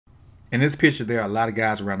In this picture, there are a lot of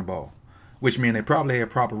guys around the ball, which means they probably had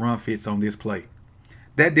proper run fits on this play.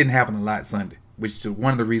 That didn't happen a lot Sunday, which is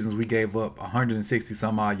one of the reasons we gave up 160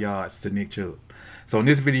 some odd yards to Nick Chubb. So in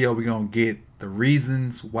this video, we're going to get the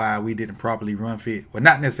reasons why we didn't properly run fit. Well,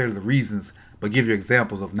 not necessarily the reasons, but give you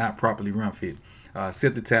examples of not properly run fit.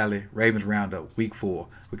 Sip the tally, Ravens Roundup, Week 4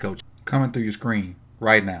 with Coach. Coming through your screen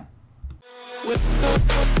right now.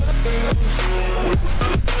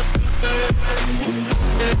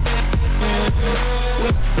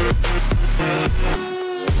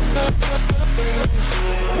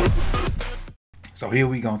 So here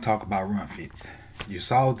we gonna talk about run fits. You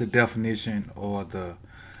saw the definition or the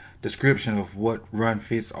description of what run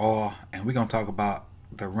fits are, and we're gonna talk about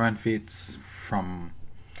the run fits from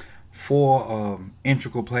 4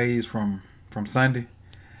 integral plays from Sunday,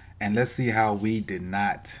 and let's see how we did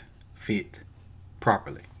not fit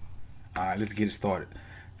properly. All right, let's get it started.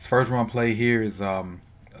 This first run play here is a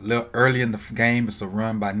little early in the game. It's a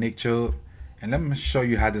run by Nick Chubb, and let me show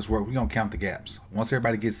you how this works. We're gonna count the gaps. Once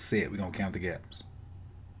everybody gets set, we're gonna count the gaps.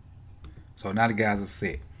 So now the guys are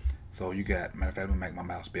set. So you got, matter of fact, let me make my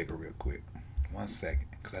mouse bigger real quick. 1 second,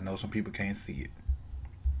 because I know some people can't see it.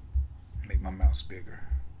 Make my mouse bigger.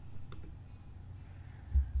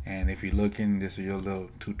 And if you're looking, this is your little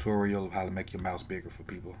tutorial of how to make your mouse bigger for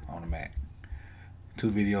people on the Mac. 2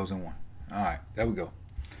 videos in 1. All right, there we go.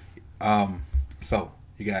 So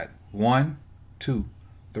you got 1, 2,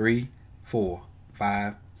 3, 4,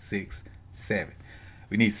 5, 6, 7.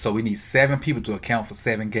 We need 7 people to account for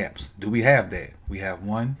 7 gaps. Do we have that? We have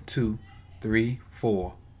 1, 2, 3,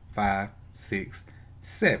 4, 5, 6,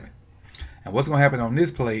 7. And what's gonna happen on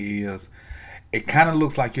this play is it kind of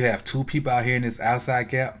looks like you have 2 people out here in this outside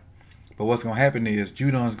gap, but what's gonna happen is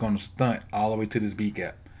Judon's gonna stunt all the way to this B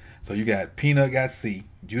gap. So you got Peanut got C,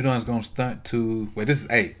 Judon's gonna stunt to, well, this is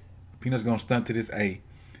A. Peanut's gonna stunt to this A,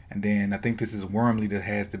 and then I think this is Wormley that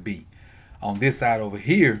has the B. On this side over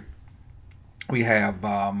here, we have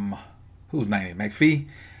whose name is McPhee.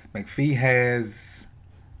 McPhee has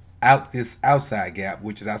this outside gap,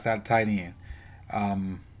 which is outside the tight end.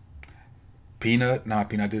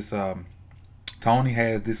 Tony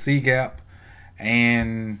has this C gap,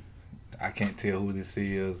 and I can't tell who this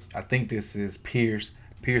is. I think this is Pierce.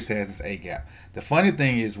 Pierce has this A gap. The funny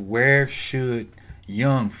thing is, where should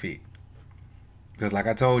Young fit? Because like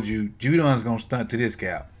I told you, Judon's gonna stunt to this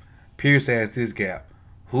gap. Pierce has this gap.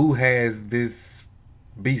 Who has this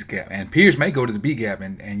beast gap? And Pierce may go to the B gap,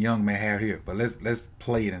 and Young may have here. But let's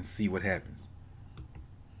play it and see what happens.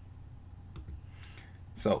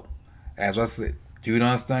 So, as I said,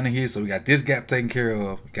 Judon's stunning here, so we got this gap taken care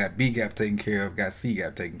of. We got B gap taken care of. We got C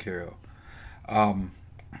gap taken care of.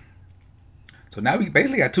 So now we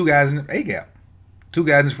basically got 2 guys in the A gap. 2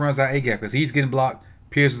 guys in this front side A gap because he's getting blocked.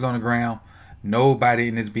 Pierce is on the ground. Nobody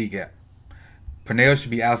in this B gap. Purnell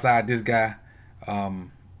should be outside this guy.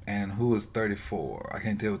 And who is 34? I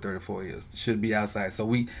can't tell what 34 is. Should be outside.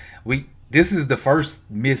 So this is the first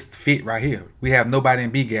missed fit right here. We have nobody in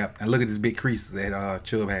B gap, and look at this big crease that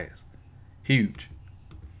Chubb has. Huge.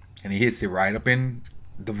 And he hits it right up in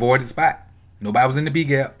the voided spot. Nobody was in the B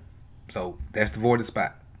gap, so that's the voided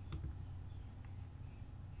spot.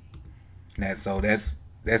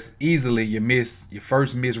 That's easily your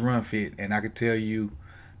first miss run fit, and I could tell you,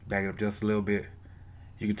 back it up just a little bit,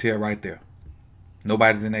 you can tell right there.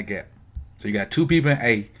 Nobody's in that gap. So you got 2 people in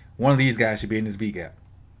A. One of these guys should be in this B gap.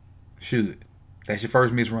 Should. That's your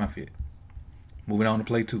first miss run fit. Moving on to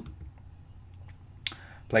play 2.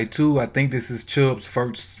 Play 2, I think this is Chubb's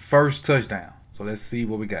first touchdown. So let's see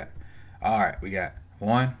what we got. All right, we got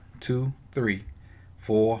 1, 2, 3,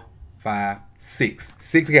 4, 5, 6.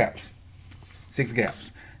 6 gaps. 6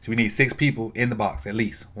 gaps. So we need 6 people in the box at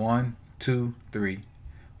least. 1, 2, 3,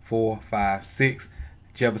 4, 5, 6.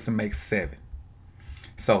 Jefferson makes 7.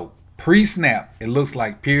 So pre-snap, it looks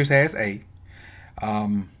like Pierce has A.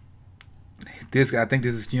 This guy, I think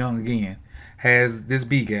this is Young again, has this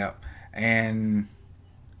B gap, and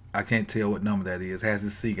I can't tell what number that is. Has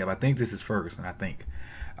this C gap. I think this is Ferguson. I think.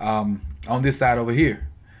 On this side over here,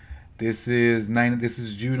 this is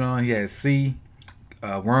Judon. He has C.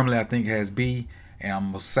 Wormley, I think, has B. And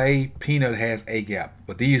I'm gonna say Peanut has A gap.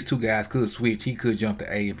 But these 2 guys could switch. He could jump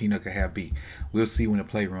to A, and Peanut could have B. We'll see when the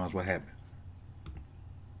play runs what happens.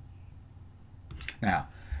 Now,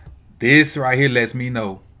 this right here lets me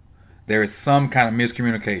know there is some kind of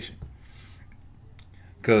miscommunication.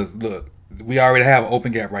 Because, look, we already have an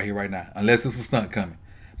open gap right here, right now. Unless it's a stunt coming.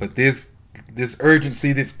 But this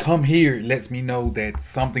urgency that's come here lets me know that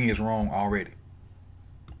something is wrong already.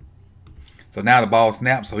 So now the ball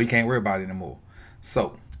snaps, so he can't worry about it anymore.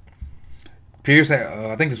 So, Pierce,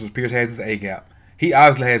 I think this was Pierce has his A gap. He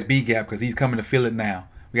obviously has B gap because he's coming to fill it now.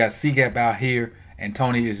 We got C gap out here, and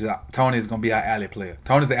Tony is going to be our alley player.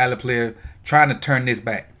 Tony's the alley player trying to turn this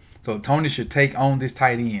back. So Tony should take on this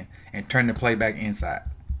tight end and turn the play back inside.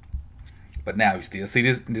 But now you still see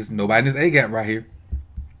this nobody in this A gap right here.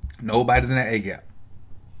 Nobody's in that A gap.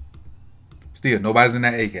 Still, nobody's in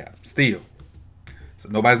that A gap. Still. So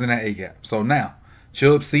nobody's in that A gap. So now,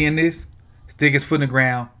 Chubb seeing this, stick his foot in the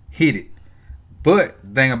ground, hit it. But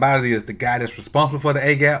the thing about it is the guy that's responsible for the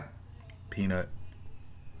A gap, Peanut,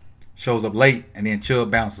 shows up late and then Chubb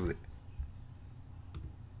bounces it.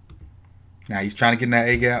 Now he's trying to get in that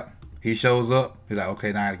A gap. He shows up. He's like,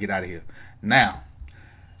 okay, now I gotta get out of here. Now,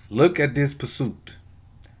 look at this pursuit.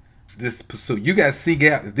 This pursuit. You got C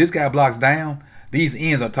gap. If this guy blocks down, these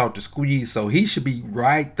ends are taught to squeeze. So he should be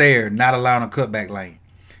right there, not allowing a cutback lane.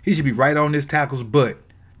 He should be right on this tackle's butt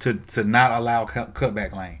to not allow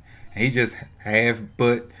cutback lane. And he just half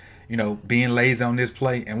butt, being lazy on this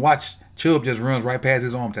play. And watch, Chubb just runs right past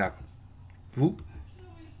his arm tackle. Whoop.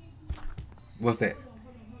 What's that?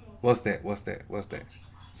 What's that?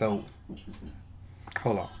 So,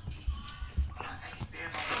 hold on.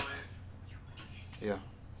 Yeah.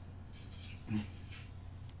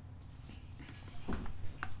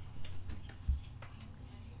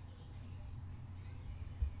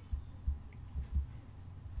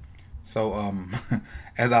 So,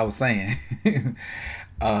 as I was saying,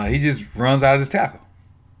 he just runs out of his tackle.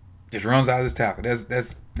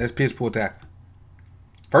 That's piss poor tackle.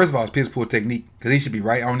 First of all, it's piss poor technique because he should be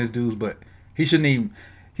right on this dude's butt. He shouldn't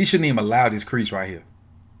even allow this crease right here.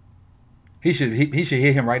 He should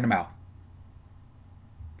hit him right in the mouth.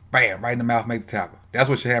 Bam, right in the mouth, make the tackle. That's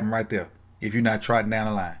what should happen right there. If you're not trotting down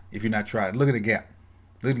the line, if you're not trotting, look at the gap.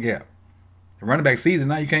 Look at the gap. The running back sees it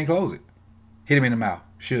now, you can't close it. Hit him in the mouth,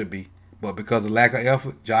 should be. But because of lack of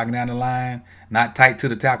effort, jogging down the line, not tight to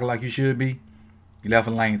the tackle like you should be, you left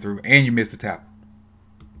a lane through and you missed the tackle.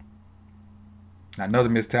 Now another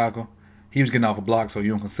missed tackle. He was getting off a block, so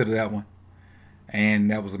you don't consider that one.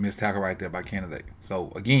 And that was a missed tackle right there by Candidate.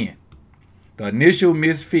 So again, the initial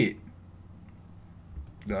misfit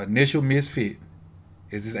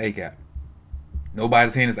is this A gap.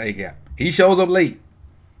 Nobody's seeing his A gap. He shows up late,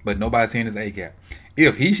 but nobody's seeing his A gap.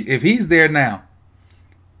 If he's there now,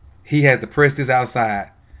 he has to press this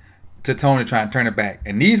outside to Tony trying to turn it back.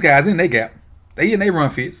 And these guys in their gap, they in their run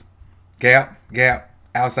fits. Gap,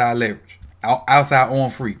 outside leverage. Outside arm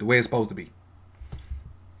free, the way it's supposed to be.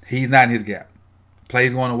 He's not in his gap.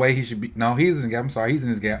 Plays going away, he should be. No, he's in his gap. I'm sorry, he's in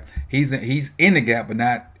his gap. He's in the gap, but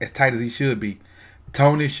not as tight as he should be.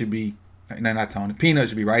 Tony should be. No, not Tony. Peanut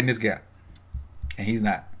should be right in this gap, and he's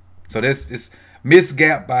not. So this missed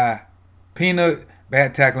gap by Peanut,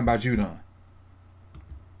 bad tackling by Judon,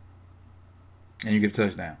 and you get a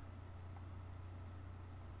touchdown.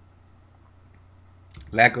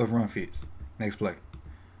 Lack of run fits. Next play.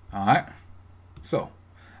 All right. So,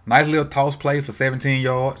 nice little toss play for 17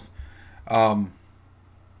 yards.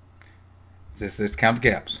 Let's count the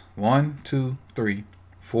gaps. 1, 2, 3,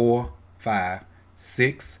 4, 5,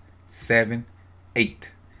 6, 7,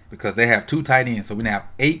 8. Because they have 2 tight ends, so we now have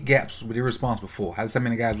 8 gaps we're responsible for. How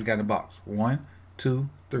many guys we got in the box? 1, 2,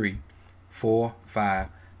 3, 4, 5,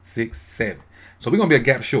 6, 7. So we're gonna be a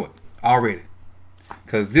gap short already.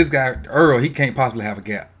 Because this guy Earl, he can't possibly have a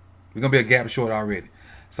gap. We're gonna be a gap short already.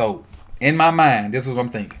 So in my mind, this is what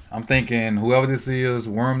I'm thinking. I'm thinking whoever this is,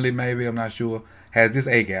 Wormley maybe, I'm not sure, has this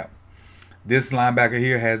A gap. This linebacker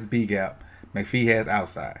here has B gap. McPhee has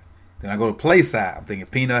outside. Then I go to play side. I'm thinking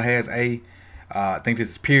Peanut has A. I think this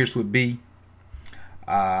is Pierce with B.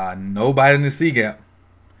 Nobody in the C gap.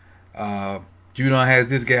 Judon has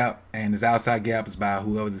this gap, and this outside gap is by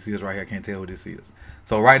whoever this is right here. I can't tell who this is.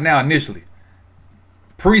 So right now, initially,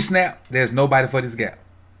 pre-snap, there's nobody for this gap.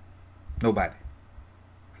 Nobody.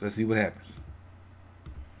 Let's see what happens.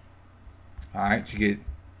 All right, you get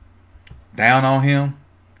down on him.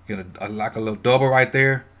 Get like a little double right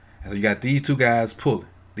there. And so you got these 2 guys pulling.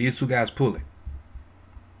 We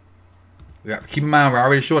got keep in mind we're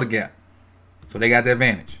already short a gap. So they got the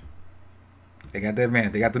advantage. They got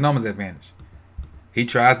the numbers advantage. He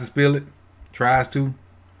tries to spill it.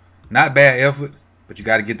 Not bad effort, but you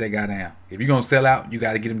got to get that guy down. If you're going to sell out, you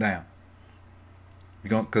got to get him down.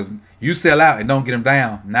 Because you sell out and don't get him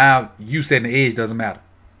down, now you setting the edge doesn't matter,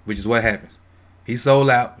 which is what happens. He sold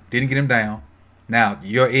out, didn't get him down. Now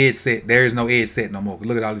your edge set, there is no edge set no more.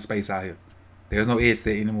 Look at all this space out here. There's no edge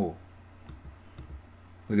set anymore.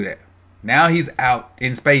 Look at that. Now he's out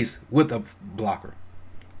in space with a blocker.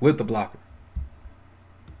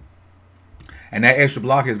 And that extra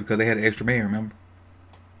blocker is because they had an extra man, remember?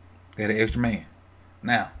 They had an extra man.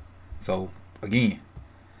 Now, so again,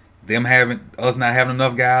 us not having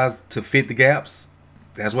enough guys to fit the gaps.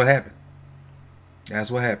 That's what happened.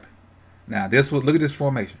 That's what happened. Now look at this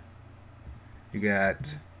formation. You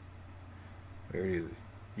got, where is it?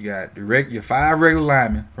 You got your 5 regular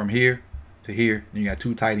linemen from here to here, and you got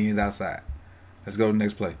 2 tight ends outside. Let's go to the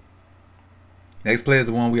next play. Next play is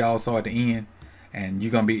the one we all saw at the end, and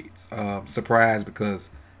you're gonna be surprised because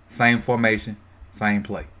same formation, same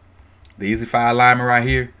play. These are 5 linemen right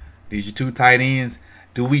here. These are 2 tight ends.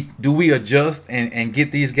 Do we adjust and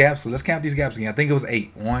get these gaps? So let's count these gaps again. I think it was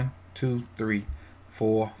 8. 1, 2, 3,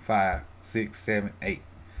 4, 5, 6, 7, 8.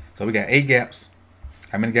 So we got 8 gaps.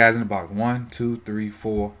 How many guys in the box? 1, 2, 3,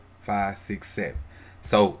 4, 5, 6, 7.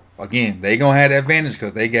 So again, they gonna have the advantage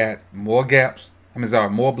because they got more gaps.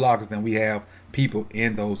 More blockers than we have people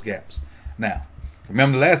in those gaps. Now,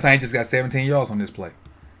 remember the last time he just got 17 yards on this play.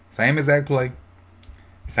 Same exact play.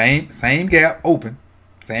 Same gap open.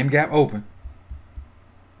 Same gap open.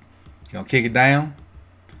 Gonna kick it down.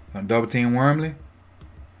 Gonna double team Wormley.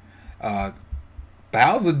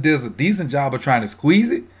 Bowser does a decent job of trying to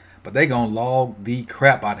squeeze it, but they gonna log the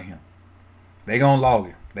crap out of him. They gonna log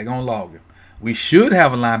him. They gonna log him. We should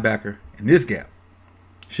have a linebacker in this gap.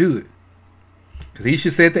 Should. Because he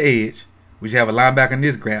should set the edge. We should have a linebacker in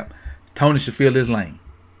this gap. Tony should fill his lane.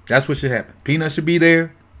 That's what should happen. Peanut should be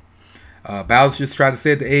there. Bowser should try to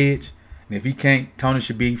set the edge. And if he can't, Tony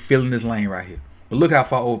should be filling his lane right here. But look how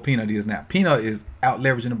far over Peanut is now. Peanut is out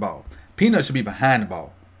leveraging the ball. Peanut should be behind the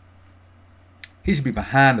ball. He should be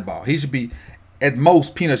behind the ball. He should be, at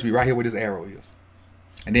most, Peanut should be right here where this arrow is.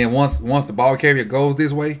 And then once the ball carrier goes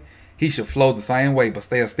this way, he should flow the same way, but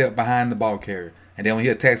stay a step behind the ball carrier. And then when he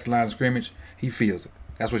attacks the line of scrimmage, he feels it.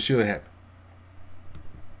 That's what should happen.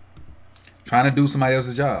 Trying to do somebody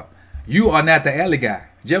else's job. You are not the alley guy.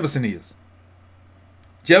 Jefferson is.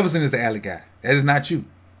 Jefferson is the alley guy. That is not you.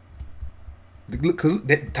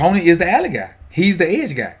 Tony is the alley guy. He's the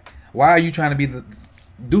edge guy. Why are you trying to be the...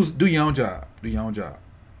 Do your own job. Do your own job.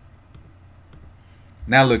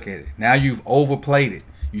 Now look at it. Now you've overplayed it.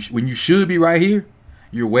 When you should be right here,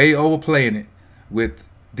 you're way overplaying it with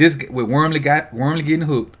Wormley getting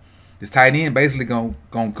hooked. This tight end basically gonna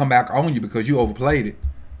come back on you because you overplayed it.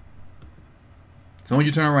 As soon as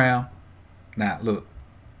you turn around, now look,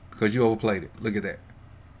 because you overplayed it. Look at that.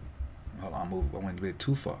 Hold on, I went a bit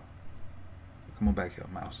too far. Come on back here,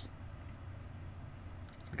 mouse.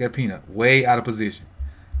 Look at Peanut, way out of position.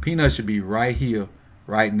 Peanut should be right here,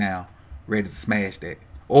 right now, ready to smash that.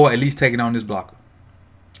 Or at least take it on this blocker.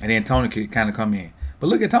 And then Tony could kind of come in. But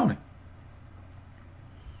look at Tony.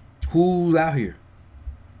 Who's out here?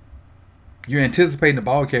 You're anticipating the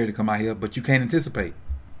ball carrier to come out here, but you can't anticipate.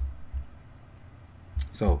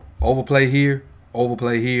 So, overplay here,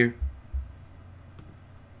 overplay here.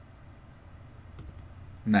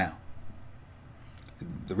 Now,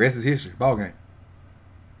 the rest is history. Ball game.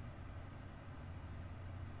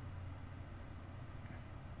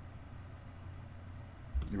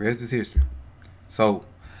 The rest is history. So,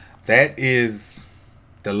 that is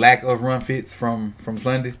the lack of run fits from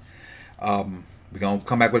Sunday. We're going to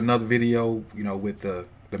come back with another video, with the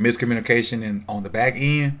miscommunication and on the back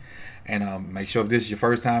end. And make sure if this is your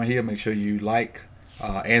first time here, make sure you like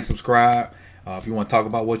and subscribe. If you want to talk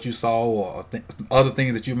about what you saw or other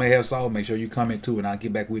things that you may have saw, make sure you comment too, and I'll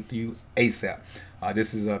get back with you ASAP.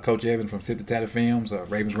 This is Coach Evan from Sip the Tatty Films,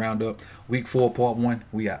 Ravens Roundup, Week 4, Part 1.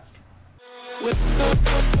 We out.